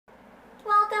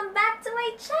back to my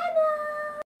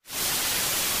channel!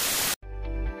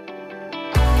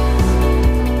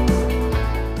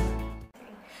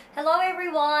 Hello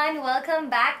everyone! Welcome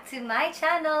back to my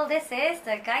channel. This is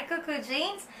the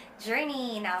gaikokuJEAN's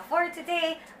journey. Now for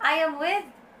today, I am with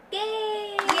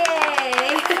Yay!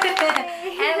 Yay!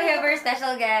 And we have our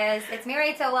special guest. It's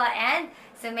Mirai Towa and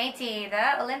Sumeiti,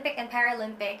 the Olympic and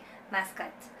Paralympic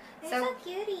mascot. They're so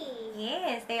cutie.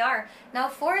 Yes, they are. Now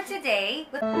for today,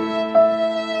 what's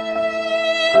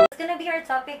gonna be our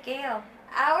topic, Gail?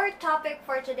 Our topic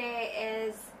for today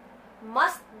is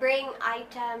must bring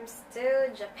items to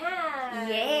Japan.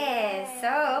 Yes. Yay.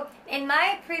 So in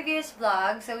my previous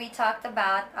vlog, we talked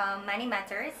about money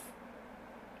matters.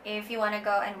 If you want to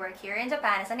go and work here in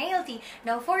Japan as an ALT.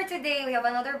 Now for today, we have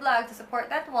another vlog to support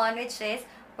that one, which is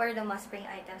where the must bring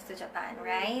items to Japan,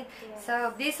 right? Yes.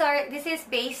 So this is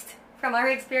based from our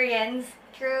experience.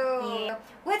 True. Yeah.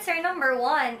 What's our number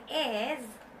one is...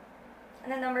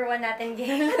 Ano number one natin,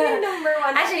 Gail? Number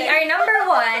one Actually, our number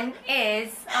one is,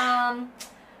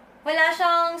 wala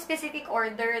siyang specific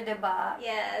order, diba?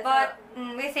 Yes. But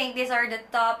we think these are the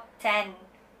top 10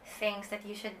 things that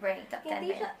you should bring. Top 10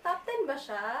 Hindi ba? siya, top 10 ba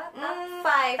siya? Top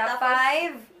 5. Top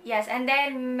 5. Yes, and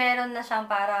then meron na siyang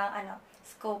parang,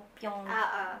 scope, yung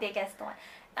biggest one.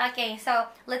 Okay, so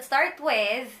let's start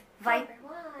with number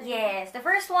one. Yes, the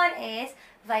first one is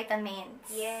vitamins.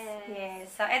 Yes. Yes.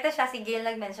 So, eto siya, si Gail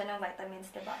nag-mention ng vitamins,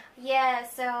 diba? Yeah,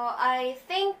 so I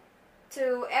think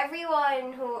to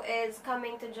everyone who is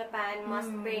coming to Japan must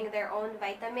bring their own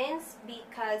vitamins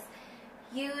because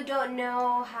you don't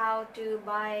know how to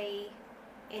buy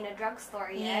in a drugstore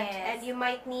yet. Yes. And you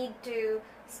might need to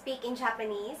speak in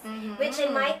Japanese, which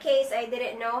in my case, I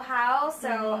didn't know how,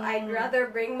 so I'd rather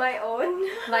bring my own.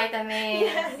 Vitamins.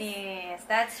 Yes. Yes,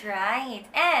 that's right.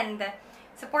 And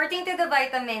supporting to the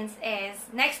vitamins is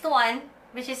next one,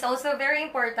 which is also very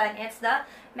important. It's the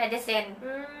medicine.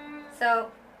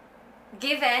 So,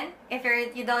 given if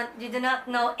you do not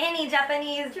know any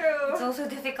Japanese, True. it's also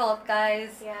difficult,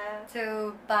 guys, Yeah.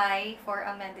 to buy for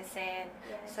a medicine.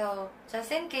 Yes. So,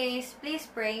 just in case, please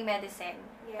bring medicine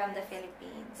from the Yes.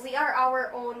 Philippines. We are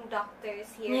our own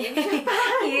doctors here in Japan.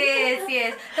 Yes,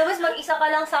 yes. Tapos mag-isa ka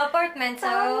lang sa apartment, so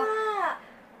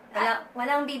Tama!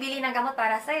 walang bibili ng gamot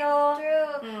para sa'yo.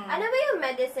 True. Ano ba yung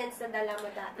medicines na dala mo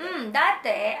dati?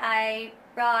 Dati, I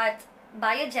brought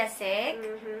Biogesic,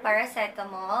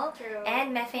 paracetamol, True.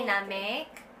 and mefenamic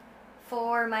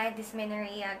for my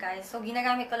dysmenorrhea, guys. So,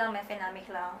 ginagamit ko lang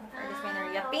mefenamic lang for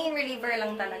dysmenorrhea. Pain reliever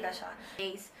lang talaga siya.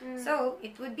 So,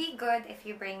 it would be good if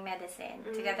you bring medicine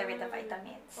together with the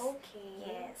vitamins. Okay.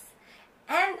 Yes.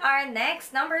 And our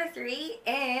next, number 3,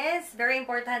 is very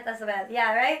important as well.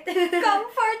 Yeah, right?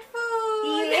 Comfort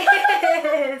food!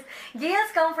 Yes!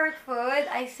 Gail's comfort food,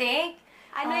 I think.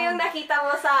 Ano yung nakita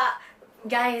mo sa...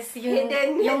 Guys, yung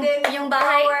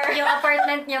bahay, drawer. yung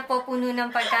apartment niya po puno ng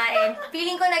pagkain.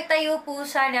 Feeling ko nagtayo po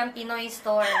siya ng Pinoy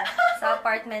store sa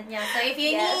apartment niya. So if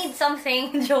you need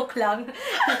something, joke lang,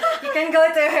 you can go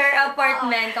to her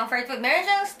apartment, comfort food. Meron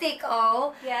siyang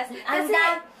stick-o. Yes.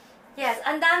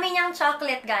 Ang dami niyang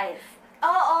chocolate, guys.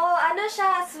 Oo, ano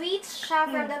siya, sweets siya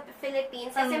from the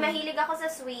Philippines. Kasi mahilig ako sa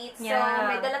sweets. So,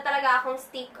 may dala talaga akong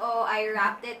stick-o. I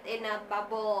wrapped it in a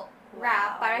bubble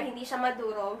wrap para hindi siya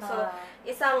madurog. So,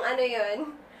 isang ano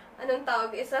yun, anong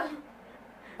tawag? Isang...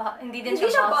 Hindi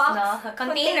siya box, no?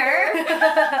 Container.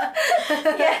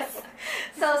 Yes.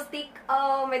 So,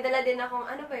 stick-o. May dala din akong,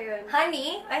 ano ba yun?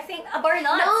 Honey? I think, bar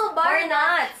nuts. No, bar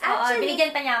nuts. Actually,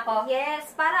 binigyan pa niya ako.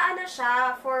 Yes, para ano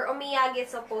siya, for omiyage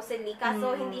supposedly.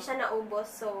 Kaso, hindi siya naubos.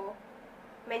 So,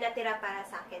 may natira para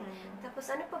sa akin. Tapos,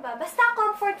 ano pa ba? Basta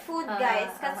comfort food,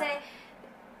 guys. Kasi,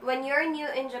 when you're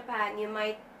new in Japan, you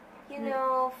might, you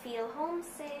know, feel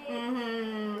homesick.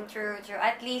 True.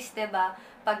 At least, diba,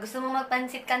 pag gusto mo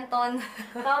magpansit canton,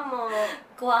 Tama.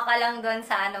 kuha ka lang doon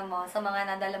sa sa mga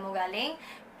nadala mo galing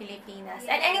Pilipinas.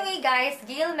 And anyway, guys,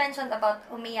 Gail mentioned about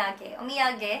omiyage.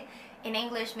 Omiyage, in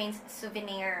English, means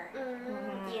souvenir.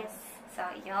 Yes. So,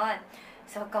 yun.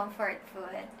 So, comfort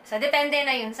food. So, depende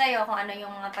na yun sa'yo kung ano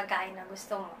yung mga pagkain na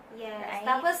gusto mo. Yes. Right?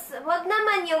 Tapos, wag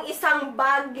naman yung isang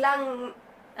bag lang.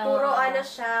 Puro ano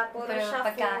siya, puro siya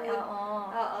pagkain. food.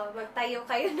 Oo, magtayo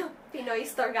kayo ng Pinoy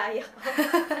store gaya ko.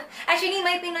 Actually,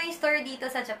 may Pinoy store dito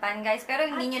sa Japan, guys. Pero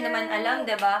hindi nyo naman alam,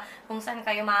 diba, kung saan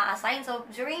kayo ma-assign. So,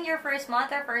 during your first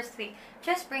month or first week,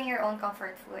 just bring your own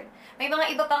comfort food. May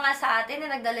mga iba pa nga sa atin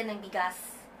na nagdala ng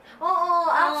bigas.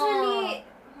 Oo, actually,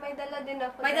 may dala din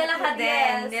ako. May dala ka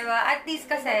din, diba? At least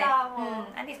kasi, May dala ako.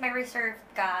 at least may reserved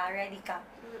ka, ready ka.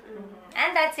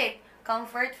 And that's it.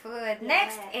 comfort food. Yes.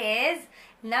 Next is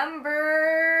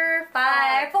number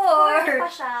 5. 4. 4 pa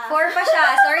siya. 4 pa siya.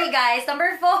 Sorry guys.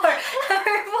 Number 4.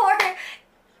 Number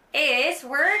 4 is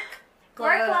work clothes.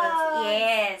 Work clothes.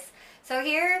 Yes. So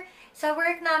here, sa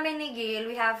work namin ni Gail,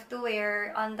 we have to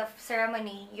wear on the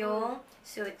ceremony yung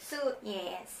suit.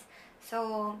 Yes.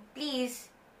 So, please,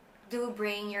 do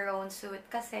bring your own suit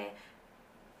kasi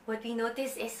what we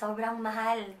notice is sobrang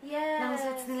mahal ng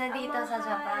suits nila dito sa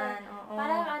Japan. Oo.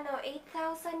 Parang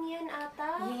 8,000 yen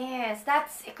ata? Yes,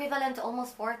 that's equivalent to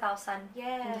almost 4,000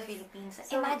 in the Philippines.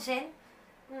 So, imagine.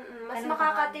 Mas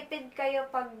makakatipid kayo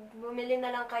pag bumili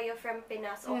na lang kayo from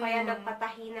Pinas o kaya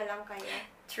nagpatahi na lang kayo.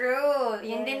 True.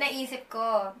 Yun din naisip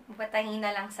ko. Patahi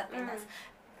na lang sa Pinas.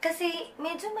 Kasi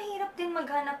medyo mahirap din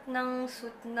maghanap ng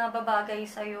suit na babagay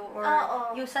sa'yo or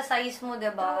yung sa size mo,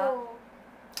 diba?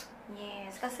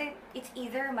 Yes. Kasi it's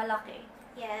either malaki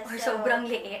or sobrang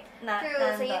liit na.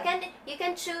 True. So you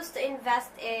can choose to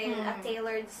invest in a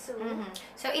tailored suit.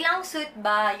 So ilang suit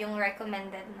ba yung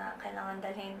recommended na kailangan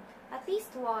dalhin? At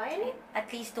least one. At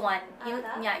least one.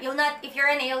 You'll not, if you're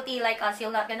an ALT like us,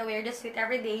 you're not gonna wear the suit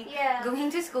every day going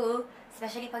to school.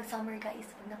 Especially pag summer, guys.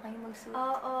 Huwag na kayo mag-suit.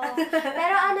 Oo.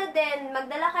 Pero din,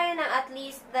 magdala kayo ng at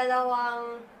least 2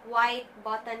 white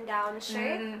button-down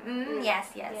shirt.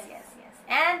 Yes.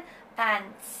 And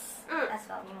pants as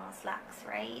well. Yung mga slacks,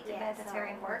 right? Yes, That's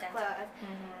very important.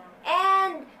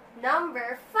 And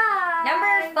number 5.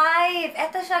 Number 5.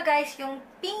 Ito siya, guys, yung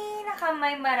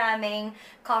may maraming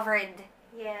covered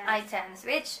items,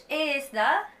 which is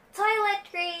the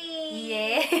toiletries!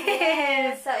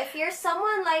 Yes! So, if you're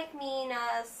someone like me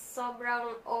na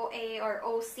sobrang OA or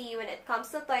OC when it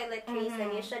comes to toiletries,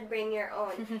 then you should bring your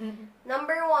own.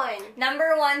 Number 1.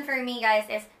 Number 1 for me, guys,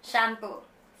 is shampoo.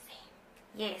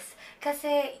 Yes.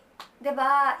 Kasi,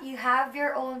 diba, you have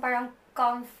your own parang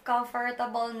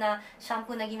comfortable na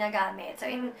shampoo na ginagamit.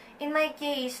 So, in my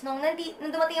case, nung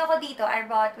dumating ako dito, I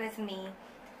brought with me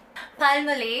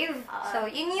Palmolive. So,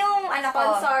 yun yung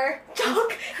sponsor.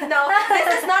 Joke. No,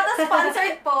 this is not a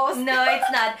sponsored post. No, it's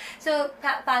not. So,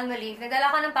 Palmolive.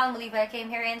 Nagdala ko ng Palmolive. I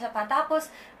came here in Japan. Tapos,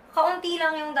 kaunti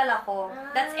lang yung dala ko.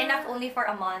 That's enough only for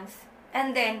a month.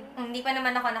 And then, hindi pa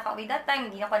naman ako nakauwi that time.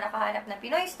 Hindi ako nakahanap ng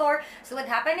Pinoy store. So, what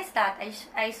happened is that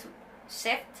I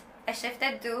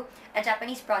shifted to a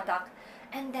Japanese product.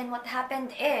 And then, what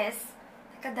happened is,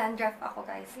 nagka-dandruff ako,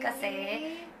 guys.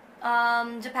 Kasi,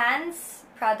 Japan's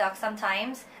product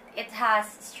sometimes, it has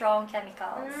strong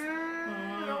chemicals.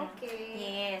 Okay.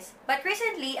 Yes. But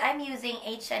recently, I'm using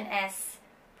H&S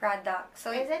product.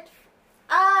 So, is it?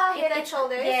 Head and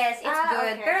Shoulders? Yes, it's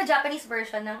good. Okay. Pero Japanese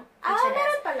version ng H&S.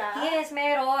 Meron pala? Yes,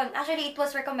 meron. Actually, it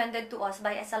was recommended to us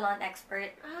by a salon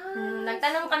expert.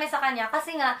 Nagtanong kami sa kanya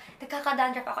kasi nga,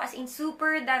 nagkaka-dandruff ako. As in,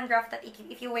 super dandruff that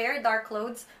if you wear dark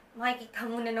clothes, makikita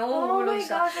mo na nahuhulog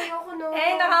siya. Oh my gosh, ayoko no.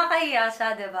 Nakakahiya siya,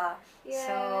 diba? Yes,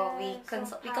 so, we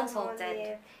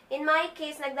consulted. In my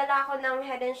case, nagdala ako ng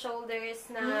Head and Shoulders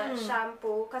na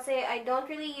shampoo kasi I don't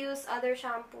really use other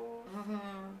shampoo.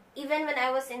 Even when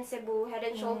I was in Cebu, Head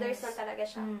and Shoulders lang talaga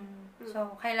siya.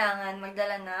 So, kailangan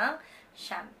magdala ng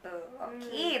shampoo.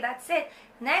 Okay, that's it.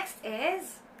 Next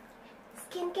is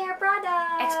skincare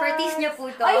products. Expertise niyo po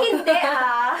to. Ay, hindi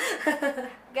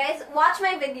Guys, watch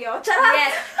my video. Charot!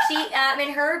 Yes, she,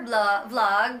 in her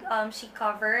vlog, she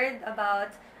covered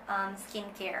about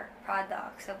skincare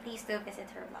products. So, please do visit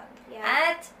her vlog. Yeah.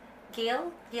 At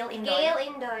Gail Indoy. Gail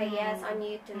Indoy, yes, on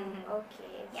YouTube.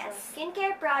 Okay. Yes. So,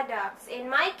 skincare products. In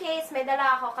my case, may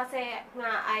dala ako kasi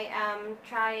nga I am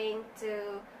trying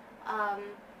to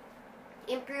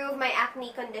improve my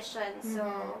acne condition. So,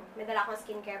 may dala akong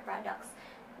skincare products.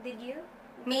 Did you?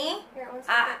 Me? Your own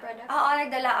skincare products? Oo,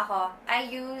 nagdala ako. I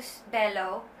use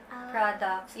Bello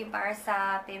products, yung para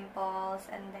sa pimples,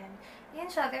 and then,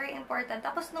 yun siya, very important.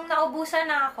 Tapos, nung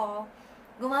naubusan na ako,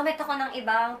 gumamit ako ng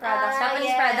ibang products,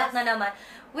 Japanese product na naman,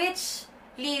 which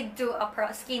lead to a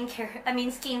skin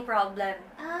problem.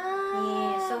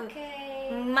 So,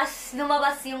 mas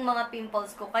lumabas yung mga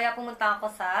pimples ko, kaya pumunta ako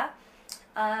sa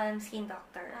skin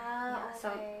doctor.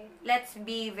 So, let's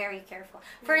be very careful.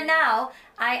 For now,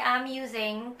 I am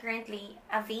using currently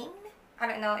Avene. I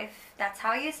don't know if that's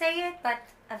how you say it, but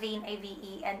Avene,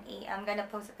 A-V-E-N-E. I'm gonna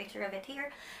post a picture of it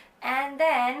here. And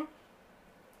then,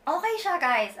 okay siya,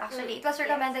 guys. Actually, it was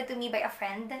recommended to me by a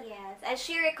friend. Yes, and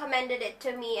she recommended it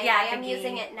to me, and I am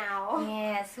using it now.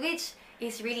 Yes, which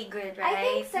is really good, right? I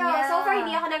think so. Yeah. So far,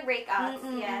 hindi ako nag-breakouts.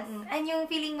 Yes. And yung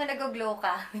feeling mo nag-glow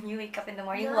ka when you wake up in the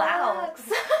morning. Wow!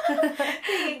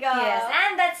 There you go. Yes,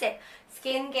 and that's it.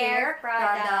 Skincare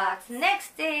products.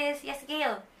 Next is, yes,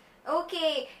 Gail.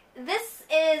 Okay, this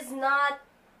is not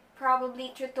probably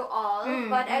true to all,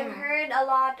 but I've heard a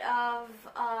lot of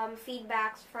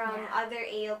feedbacks from other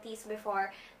ALTs before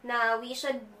na we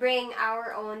should bring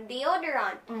our own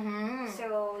deodorant.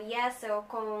 So, so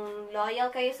kung loyal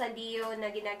kayo sa deo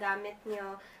na ginagamit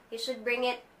nyo, you should bring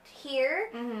it here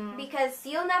because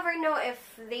you'll never know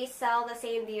if they sell the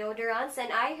same deodorants, and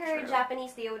I heard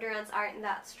Japanese deodorants aren't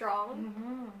that strong.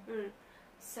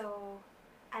 So,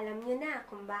 alam nyo na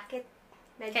kung bakit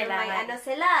medyo may ano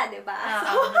sila, diba?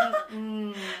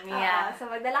 So,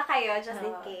 magdala kayo just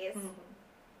in case.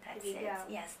 That's it.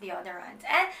 Yes, deodorant.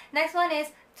 And next one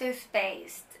is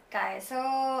toothpaste, guys. So,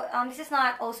 this is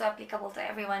not also applicable to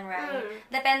everyone, right?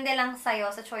 Depende lang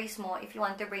sa'yo, sa choice mo, if you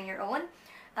want to bring your own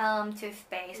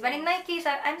toothpaste. But in my case,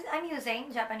 I'm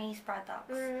using Japanese products,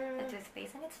 the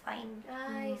toothpaste, and it's fine.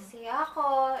 I see.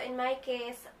 Ako, in my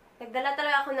case, nagdala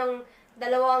talaga ako ng 2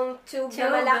 tube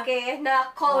na malaki na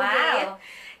Colgate. Wow.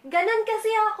 Ganon kasi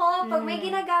ako, pag may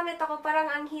ginagamit ako, parang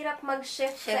ang hirap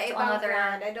mag-shift sa ibang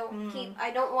brand. I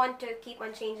don't want to keep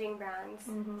on changing brands.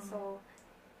 So,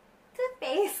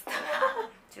 toothpaste.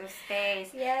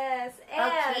 Toothpaste. Yes.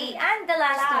 Okay, and the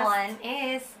last one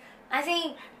is, I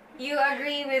think, you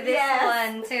agree with this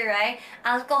one too, right?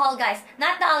 Alcohol, guys.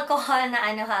 Not the alcohol na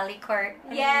liquor.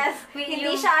 Yes.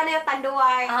 Hindi siya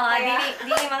tanduay.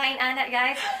 Dili mga inanat,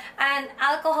 guys. And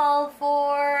alcohol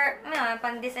for,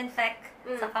 pang-disinfect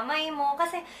sa kamay mo.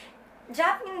 Kasi,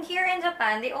 here in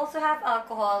Japan, they also have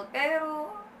alcohol. Pero,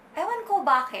 ewan ko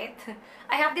bakit.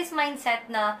 I have this mindset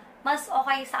na mas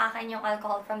okay sa akin yung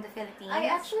alcohol from the Philippines. I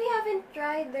actually haven't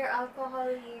tried their alcohol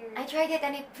here. I tried it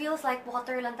and it feels like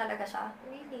water lang talaga siya.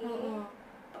 Really?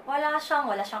 Wala siyang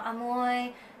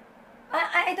amoy.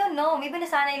 I don't know. Maybe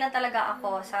nasanay lang talaga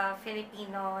ako sa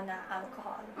Filipino na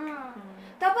alcohol.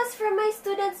 Tapos from my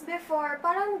students before,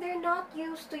 parang they're not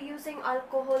used to using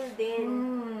alcohol din.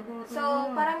 So,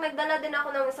 parang nagdala din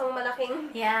ako ng isang malaking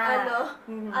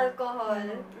alcohol.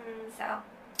 So,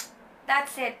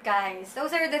 that's it, guys.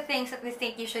 Those are the things that we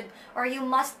think you should or you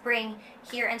must bring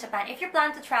here in Japan if you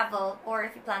plan to travel or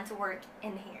if you plan to work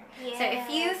in here. Yes. So if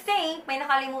you think may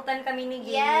nakalimutan kami ni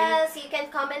Gail, yes, you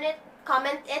can comment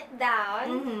it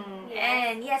down.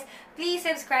 And yes, please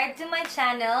subscribe to my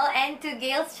channel and to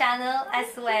Gail's channel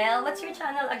as well. What's your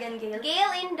channel again, Gail?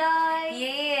 Gail Inday.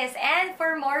 Yes, and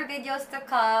for more videos to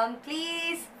come,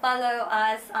 please follow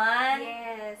us on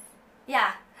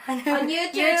on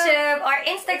YouTube or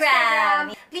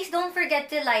Instagram. Please don't forget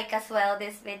to like as well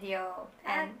this video.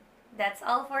 And that's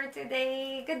all for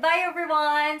today. Goodbye,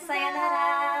 everyone.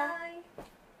 Sayonara. Bye.